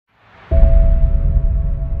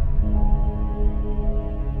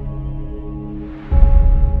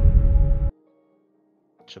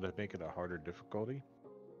Should I make it a harder difficulty?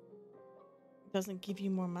 Doesn't give you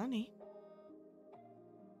more money.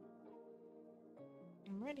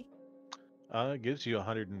 I'm ready. It gives you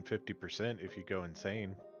 150% if you go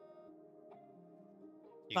insane.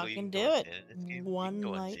 You Fucking can do go it. insane in this game? You can One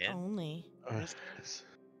go light insane? only. S-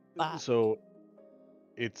 Fuck. so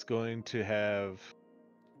it's going to have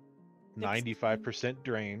 16. 95%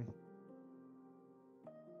 drain.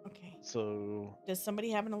 Okay. So Does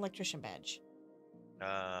somebody have an electrician badge?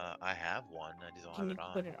 I have one. I just don't Can have you it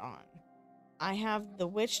on. put it on? I have the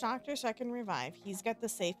witch doctor, so I can revive. He's got the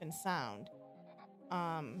safe and sound.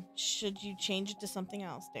 Should you change it to something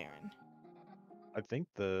else, Darren? I think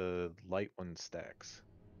the light one stacks.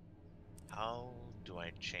 How do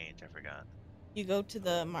I change? I forgot. You go to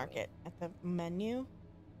the market at the menu.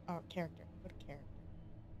 Or character. Go to character.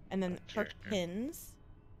 And then perk Character. pins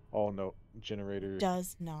Oh no, generator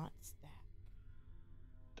does not stack.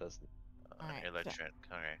 doesn't. Alright. Electric.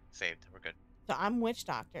 Okay, saved. We're good. So I'm witch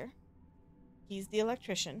doctor. He's the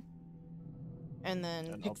electrician. And then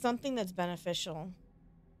And pick something that's beneficial.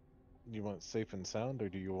 you want safe and sound, or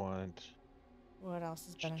do you want? What else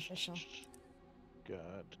is beneficial?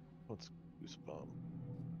 God, what's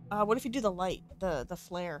goosebump? What if you do the light, the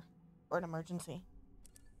flare, or an emergency?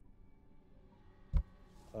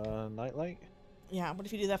 Nightlight. Yeah, what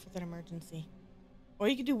if you do that for an emergency? Or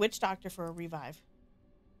you could do witch doctor for a revive.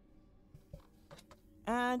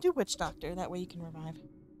 Do witch doctor. That way you can revive.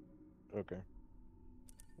 Okay.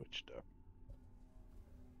 Which stuff?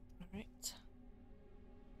 All right.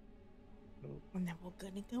 Nope. And then we're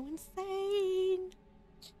gonna go insane.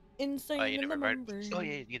 Insane Oh, you in never the invited. membrane. Oh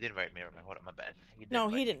yeah, you did invite me. Hold on, my bad. You did No,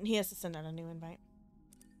 invite he me. didn't. He has to send out a new invite.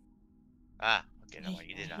 Ah, okay, no,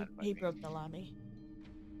 you did not invite He me. broke the lobby.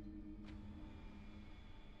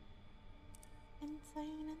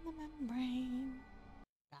 Insane in the membrane.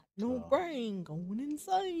 Got no So- brain, going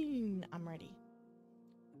insane. I'm ready.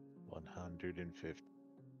 150.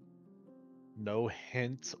 No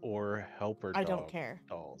hints or helper I don't care.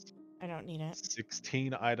 dolls. I don't need it.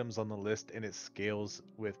 16 items on the list, and it scales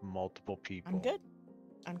with multiple people. I'm good.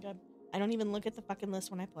 I'm good. I don't even look at the fucking list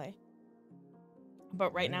when I play.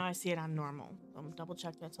 But right now I see it on normal. Double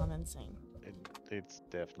check that's on insane. It's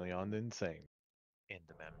definitely on insane. In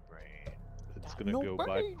the membrane. It's Got gonna no go by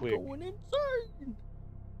brain, quick. going insane.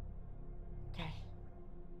 Okay.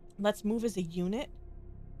 Let's move as a unit.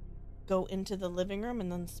 Go into the living room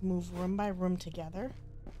and then let's move room by room together.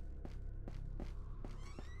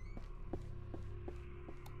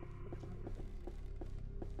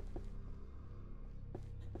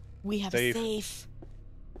 We have a safe.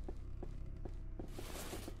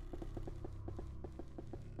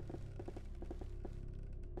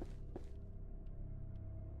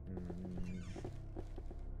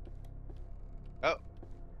 Oh,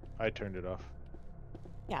 I turned it off.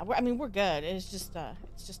 Yeah, we're good. It's just to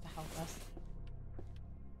help us.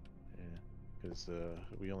 Yeah, because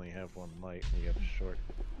we only have one light and we have a short.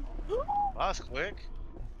 that's quick.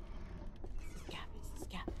 This is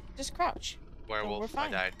Gap. Just crouch. Werewolf. we're fine.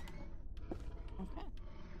 I died. Okay. Well,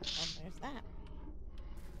 there's that.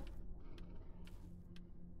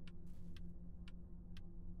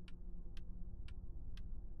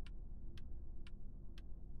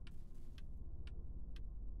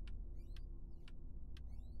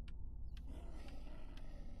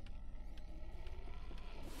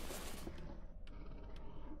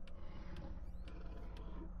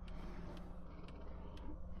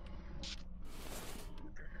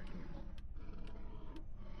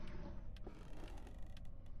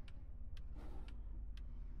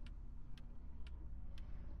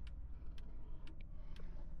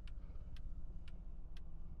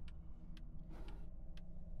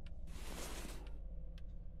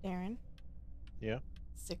 Darren. Yeah.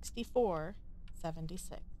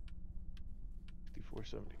 6476.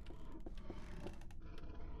 6470.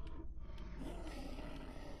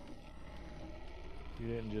 You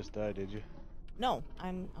didn't just die, did you? No,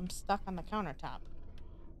 I'm stuck on the countertop.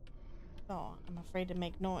 So I'm afraid to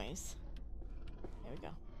make noise. There we go.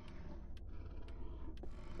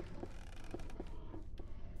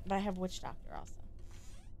 But I have Witch Doctor also.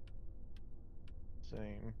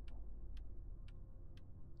 Same.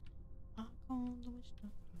 I'll call the Witch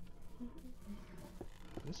Doctor.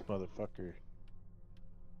 This motherfucker.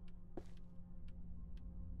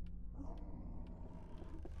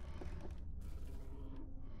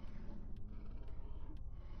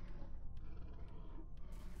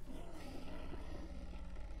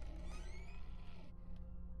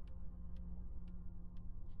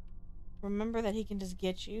 Remember that he can just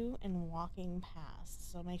get you in walking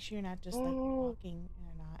past. So make sure you're not just like walking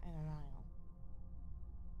in an aisle.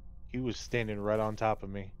 He was standing right on top of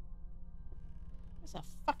me. There's a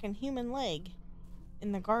fucking human leg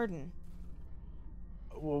in the garden.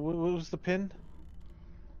 What was the pin?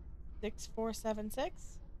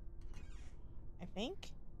 6476, I think.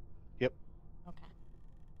 Yep. Okay.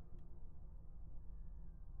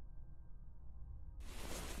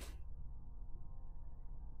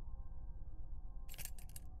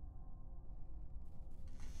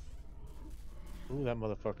 Ooh, that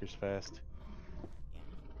motherfucker's fast. Yeah.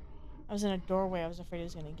 I was in a doorway. I was afraid he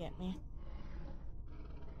was gonna get me.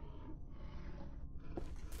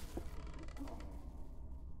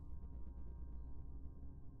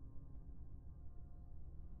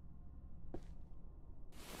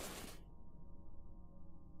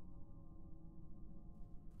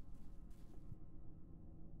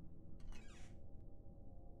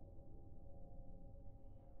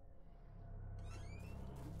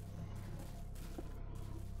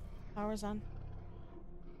 Power's on.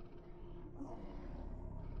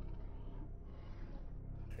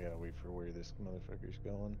 I gotta wait for where this motherfucker's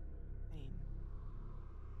going. Same.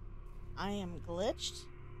 I am glitched.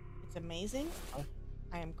 It's amazing. Huh?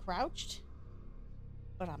 I am crouched,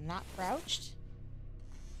 but I'm not crouched.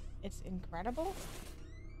 It's incredible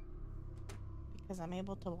because I'm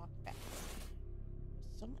able to walk fast.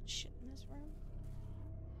 There's so much shit in this room.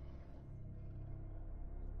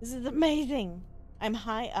 This is amazing. I'm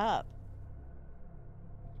high up.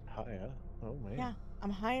 Hiya. Oh man. Yeah,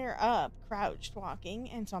 I'm higher up, crouched, walking,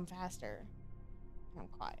 and so I'm faster. And I'm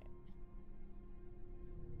quiet.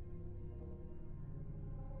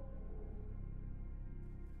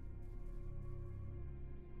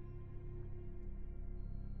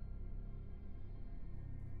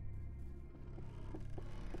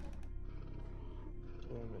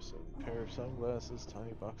 What am I missing? Pair of sunglasses,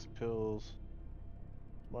 tiny box of pills,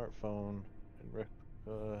 smartphone,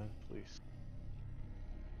 and police.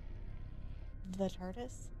 The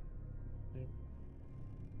TARDIS? Yep.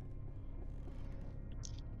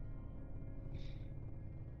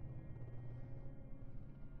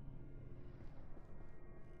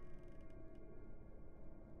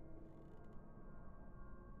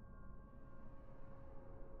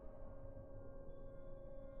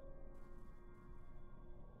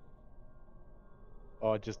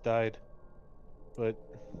 Oh, I just died. But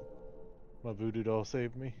my voodoo doll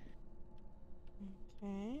saved me.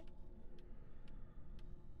 Okay.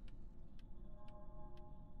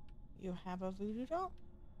 You have a voodoo doll?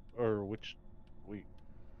 Or which... Wait.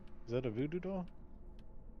 Is that a voodoo doll?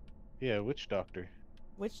 Yeah, witch doctor.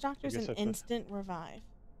 Witch Doctor's guess an I put- instant revive.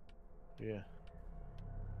 Yeah.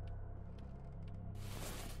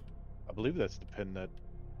 I believe that's the pin that...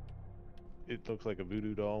 It looks like a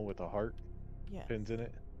voodoo doll with a heart Yes. pins in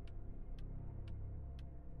it.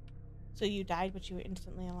 So you died, but you were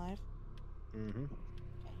instantly alive? Mm-hmm. Okay,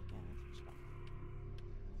 yeah, that's witch doctor.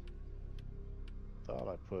 Thought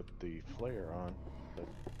I put the flare on, but...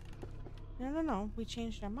 No. We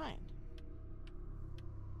changed our mind.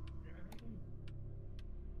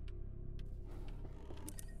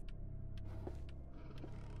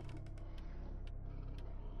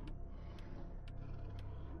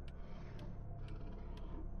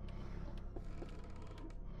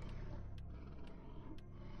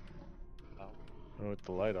 Oh, with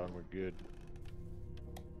the light on, we're good.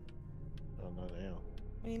 Oh, not now.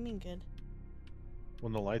 What do you mean good?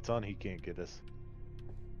 When the light's on, he can't get us.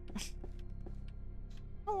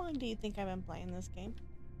 How long do you think I've been playing this game?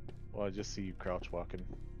 Well, I just see you crouch walking.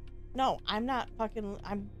 No, I'm not fucking...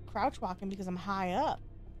 I'm crouch walking because I'm high up.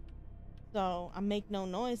 So, I make no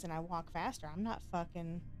noise and I walk faster. I'm not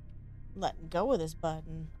fucking letting go of this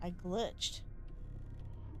button. I glitched.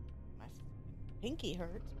 My pinky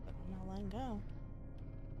hurts, but I'm not letting go.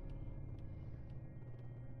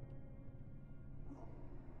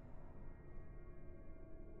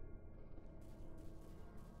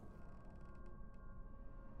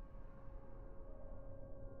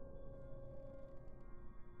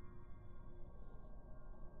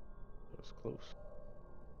 That was close.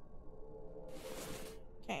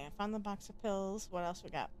 Okay, I found the box of pills. What else we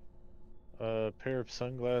got? A pair of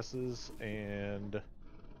sunglasses and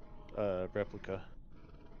replica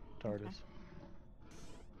TARDIS. Okay.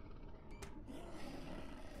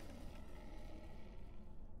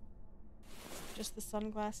 Just the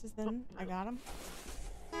sunglasses then? I got them.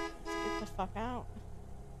 Let's get the fuck out.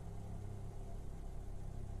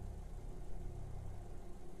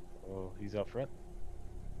 Oh, he's out front.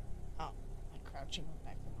 Oh, my crouching went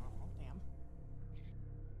back to normal.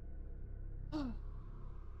 Damn.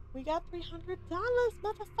 We got $300,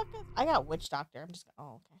 motherfuckers. I got Witch Doctor. I'm just gonna...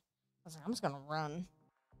 Oh, okay. I was like, I'm just gonna run.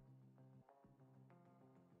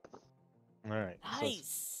 All right.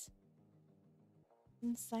 Nice.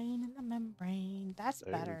 Insane in the membrane. That's a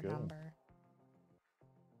There we better go. number.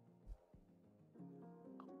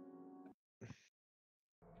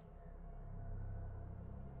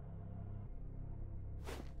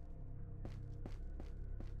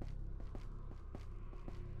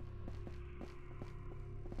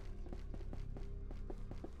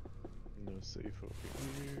 No safe over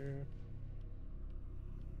here.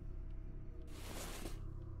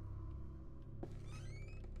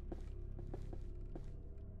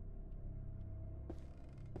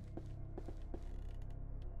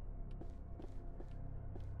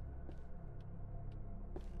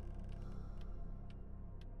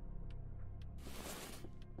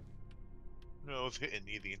 No, I was hitting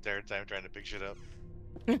E the entire time trying to pick shit up.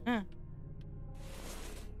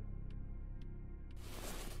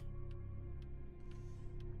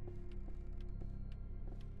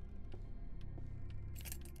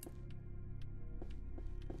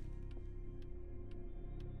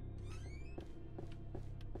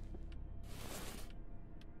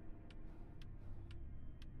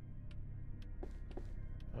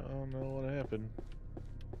 I don't know what happened.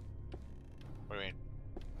 What do you mean?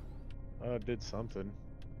 Oh, it did something.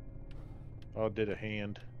 Oh, it did a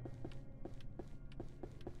hand.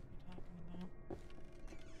 Talking about?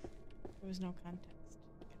 There was no context.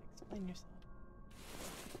 You gotta explain yourself.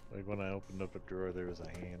 Like when I opened up a drawer, there was a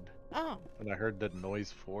hand. Oh. And I heard the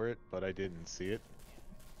noise for it, but I didn't see it.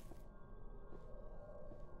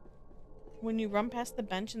 When you run past the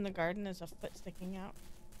bench in the garden, there's a foot sticking out.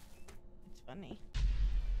 It's funny.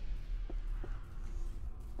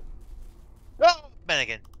 Oh,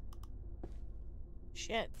 Bennigan!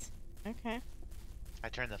 Shit. Okay. I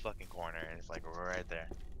turned the fucking corner and it's like right there.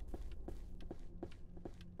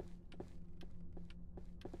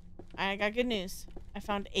 I got good news. I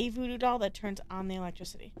found a voodoo doll that turns on the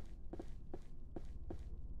electricity.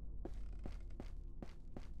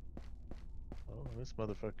 Oh, this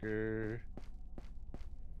motherfucker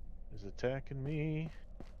is attacking me.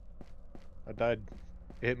 I died.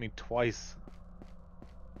 It hit me twice.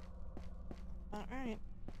 Alright.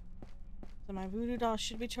 So my voodoo doll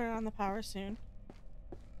should be turning on the power soon.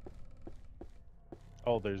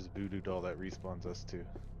 Oh, there's a voodoo doll that respawns us too.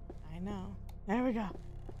 I know. There we go.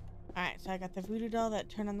 Alright, so I got the voodoo doll that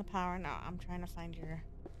turned on the power. Now I'm trying to find your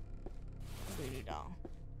voodoo doll.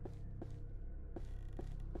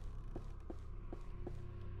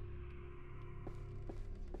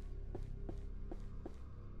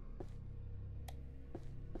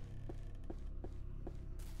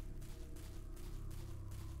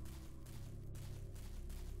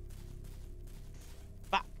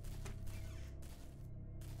 Fuck.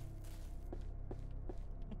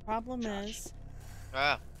 The problem is...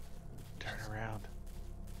 Ah, Turn around.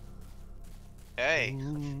 hey!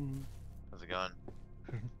 Ooh. How's it going?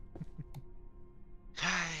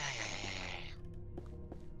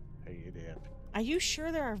 Hey, it happened. Are you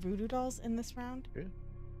sure there are voodoo dolls in this round?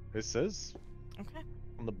 It says Okay.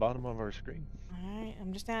 on the bottom of our screen. Alright,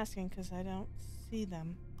 I'm just asking because I don't see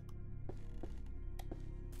them.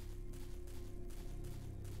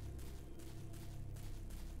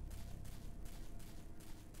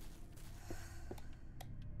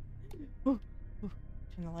 Ooh, ooh.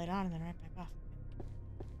 Turn the light on and then right back off.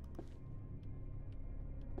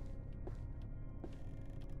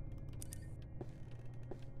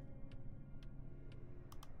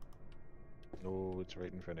 Oh, it's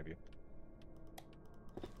right in front of you.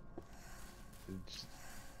 It's...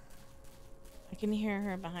 I can hear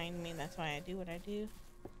her behind me. That's why I do what I do.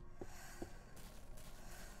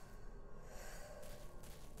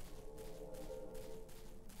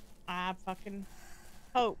 Ah, fucking.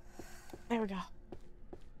 Oh. There we go.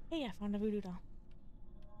 Hey, I found a voodoo doll.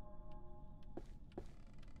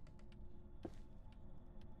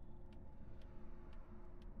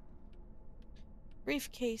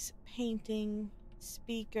 Briefcase, painting,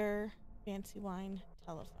 speaker, fancy wine,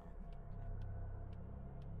 telephone.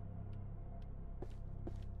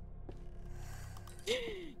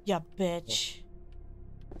 Ya bitch.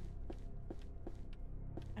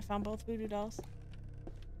 I found both voodoo dolls.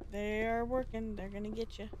 They are working. They're gonna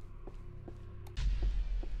get you.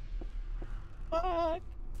 Fuck.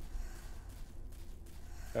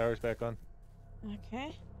 Power's back on.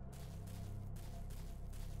 Okay.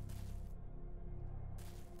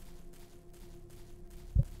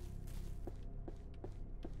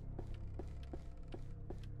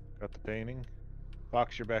 Got the painting.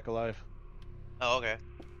 Fox, you're back alive. Oh, okay.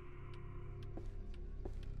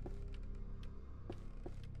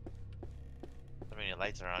 How many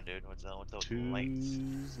lights are on, dude? What's those lights?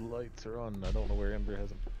 Two's lights are on. I don't know where Ember has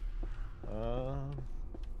them.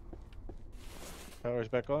 Power's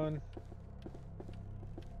back on.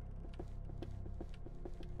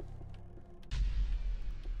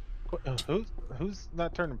 Who's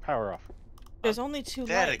not turning power off? There's only 2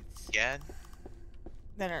 That lights again?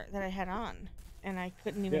 that I had on, and I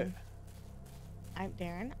couldn't Yeah. even.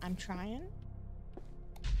 Darren, I'm trying.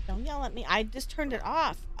 Don't yell at me. I just turned it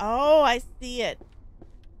off. Oh, I see it.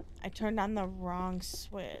 I turned on the wrong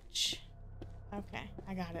switch. Okay,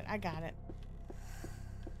 I got it. I got it.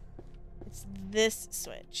 It's this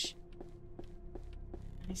switch.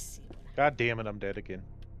 I see what God damn it, I'm dead again.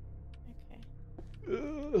 Okay.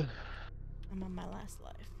 Ugh. I'm on my last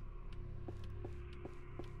life.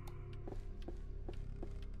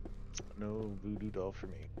 No voodoo doll for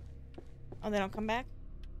me. Oh, they don't come back?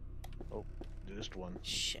 Oh, just one.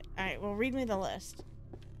 Shit. Alright, well, read me the list.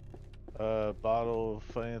 Bottle of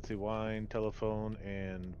fancy wine, telephone,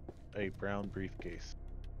 and a brown briefcase.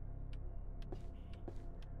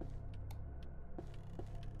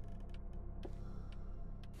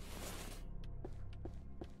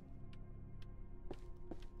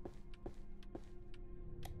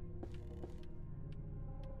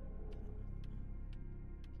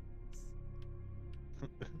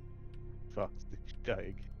 Fox, did you die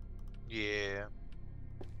again? Yeah.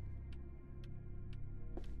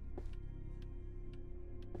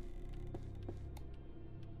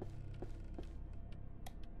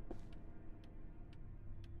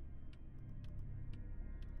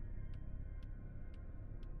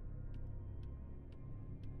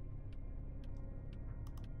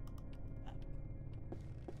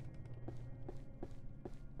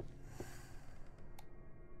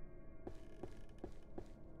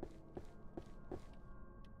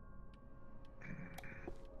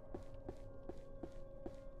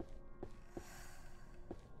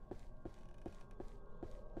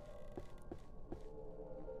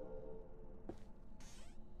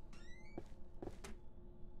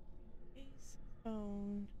 Face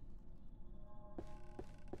phone.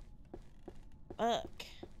 Fuck.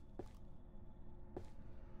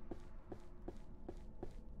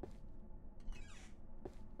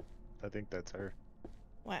 I think that's her.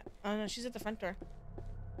 What? Oh no, she's at the front door.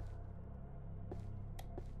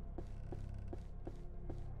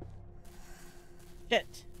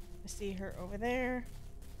 Shit. I see her over there.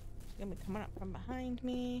 She's gonna be coming up from behind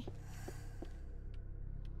me.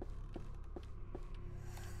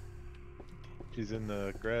 She's in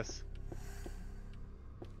the grass.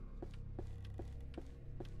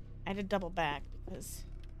 I had to double back because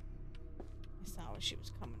I saw where she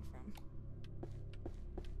was coming from.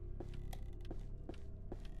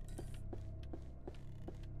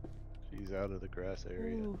 She's out of the grass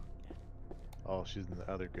area. Ooh. Oh, she's in the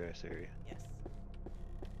other grass area. Yes.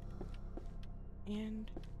 And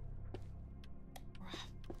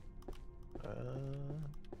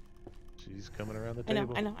She's coming around the I know,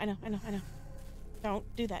 table. I know.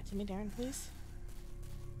 Don't do that to me, Darren, please.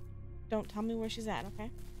 Don't tell me where she's at, okay?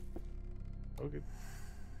 Okay.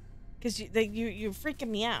 Because you're freaking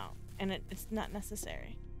me out, and it's not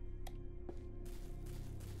necessary.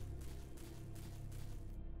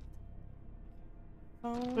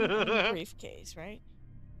 Phone and briefcase, right?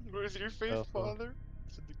 Where's your face, Cell phone. father?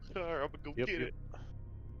 It's in the car. I'm gonna go Yep, get yep. it.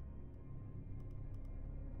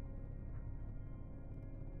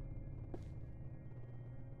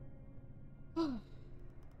 I'm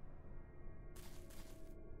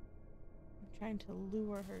trying to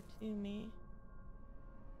lure her to me.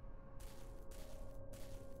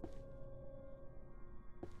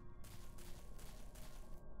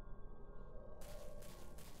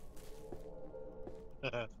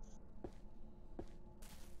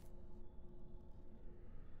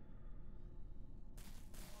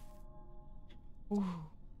 Ooh.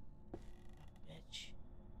 Bitch.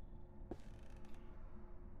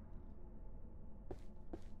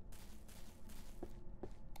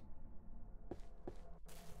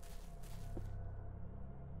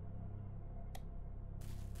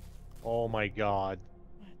 Oh my god.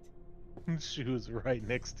 What? She was right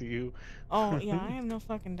next to you. Oh, yeah, I have no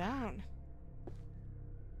fucking doubt.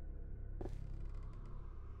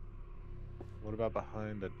 What about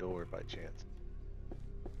behind the door by chance?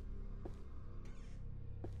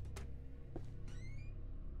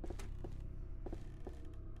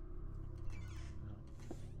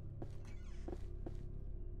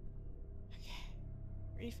 Okay.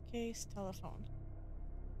 Briefcase, telephone.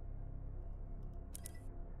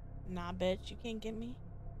 Nah, bitch, you can't get me.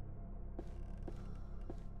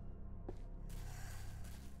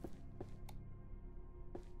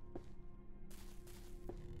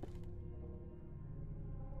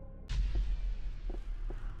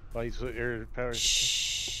 Why you put your power?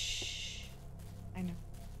 Shh. I know.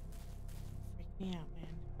 Freak me out, man.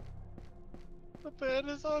 The fan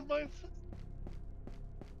is on my face.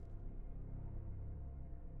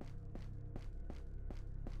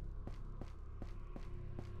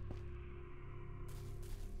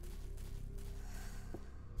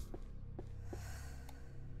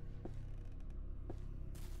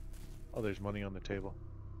 Oh, there's money on the table.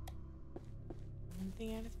 One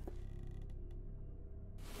thing at a time.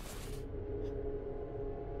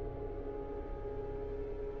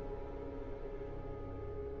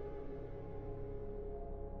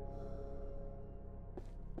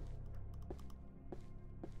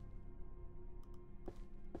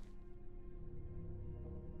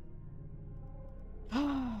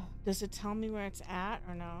 Does it tell me where it's at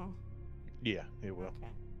or no? Yeah, it will. Okay.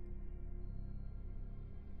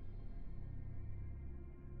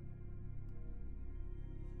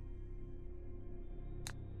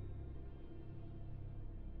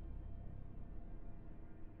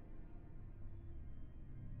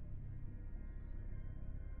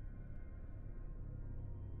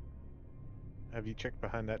 Have you checked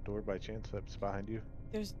behind that door by chance? That's behind you.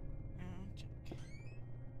 There's. Check.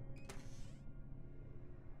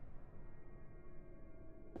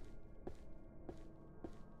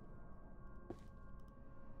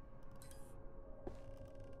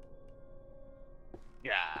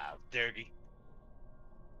 Yeah, dirty.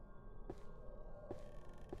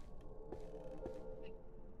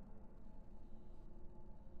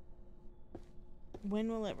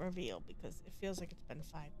 When will it reveal? Because it feels like it's been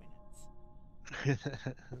 5 minutes.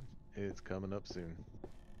 It's coming up soon.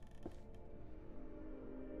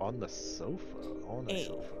 On the sofa. On a 8.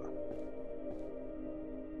 sofa.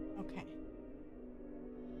 Okay.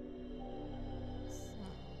 So.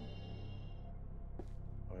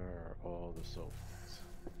 Where are all the sofas?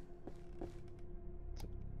 It's a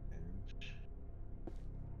bench.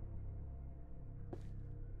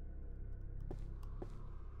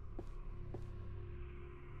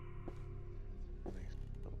 Nice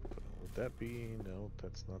sofa. Would that be? No,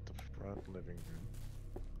 that's not the front living room.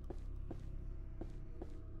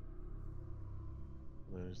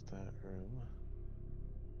 There's that room.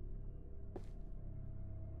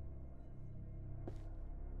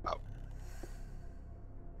 Oh.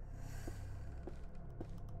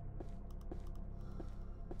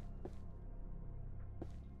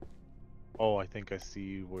 Oh, I think I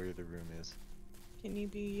see where the room is. Can you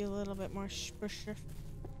be a little bit more specific?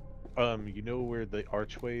 You know where the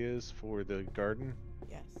archway is for the garden?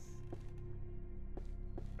 Yes.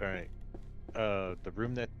 All right. The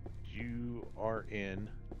room that you are in,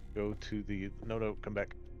 go to the... No, come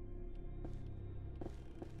back.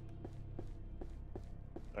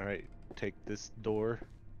 All right, take this door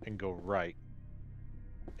and go right,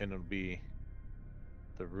 and it'll be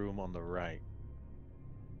the room on the right.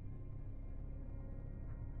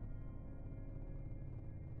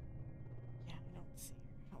 Yeah, I don't see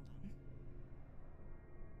her. Hold on.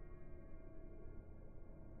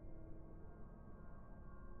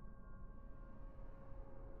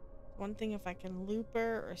 One thing, if I can loop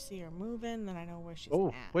her or see her moving, then I know where she's Oh,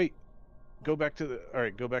 at. wait. Go What? back to the... All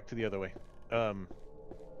right, go back to the other way.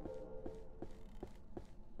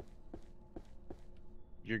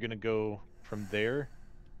 You're gonna go from there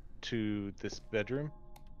to this bedroom,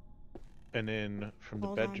 and then from the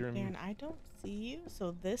Hold on, bedroom... Darren. I don't see you.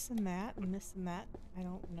 So this and that and this and that. I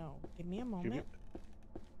don't know. Give me a moment.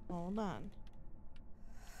 Hold on.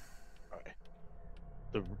 All right.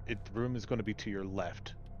 The room is going to be to your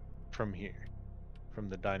left from here. From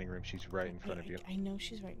the dining room, she's right in front of you. I know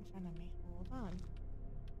she's right in front of me. Hold on.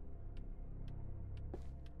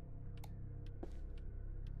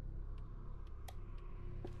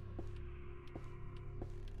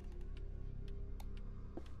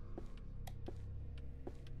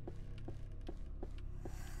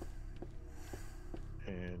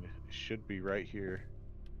 And it should be right here.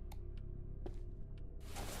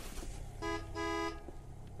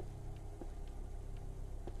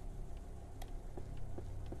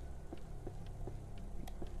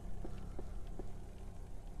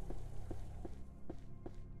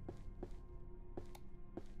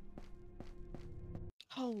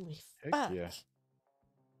 Holy Heck fuck. yeah.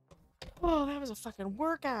 Oh, that was a fucking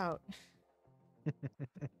workout.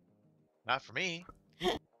 Not for me.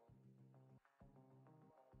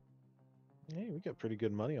 Hey, we got pretty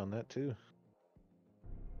good money on that too.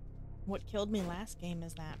 What killed me last game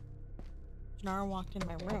is that Janara walked in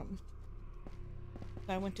my room.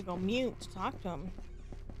 So I went to go mute to talk to him.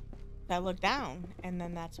 So I looked down, and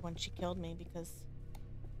then that's when she killed me because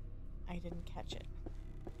I didn't catch it.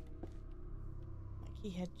 Like he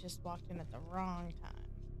had just walked in at the wrong time.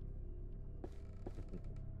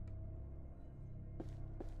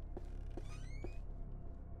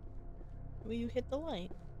 Will you hit the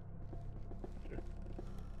light? Sure.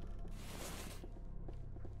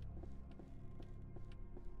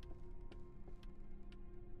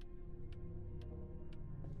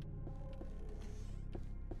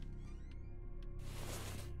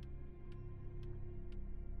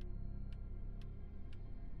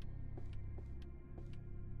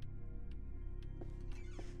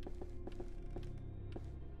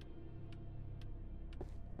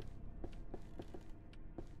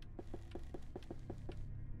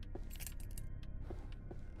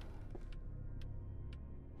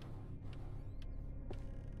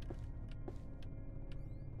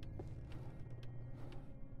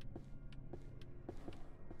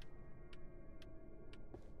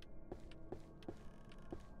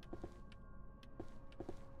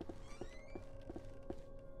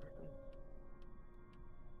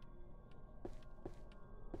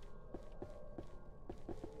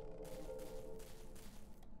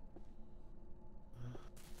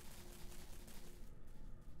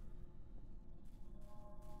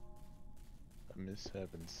 always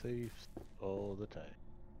have been safe all the time.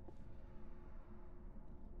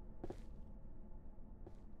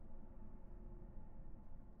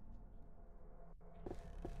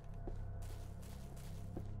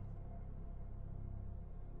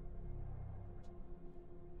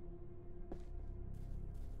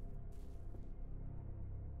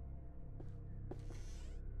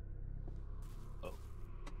 Oh.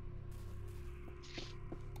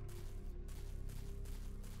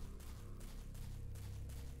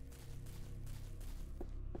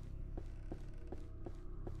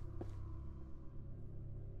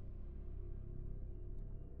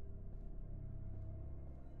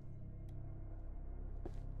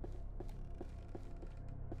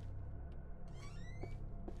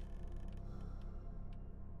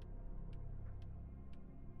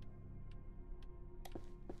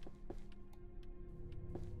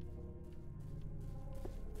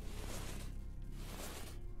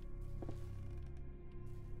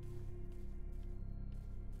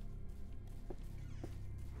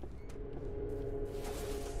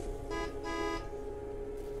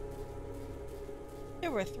 There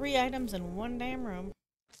were 3 items in one damn room.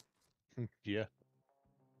 Yeah.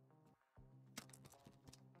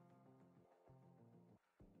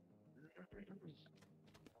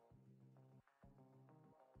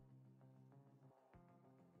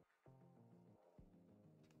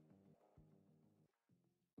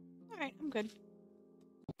 All right, I'm good.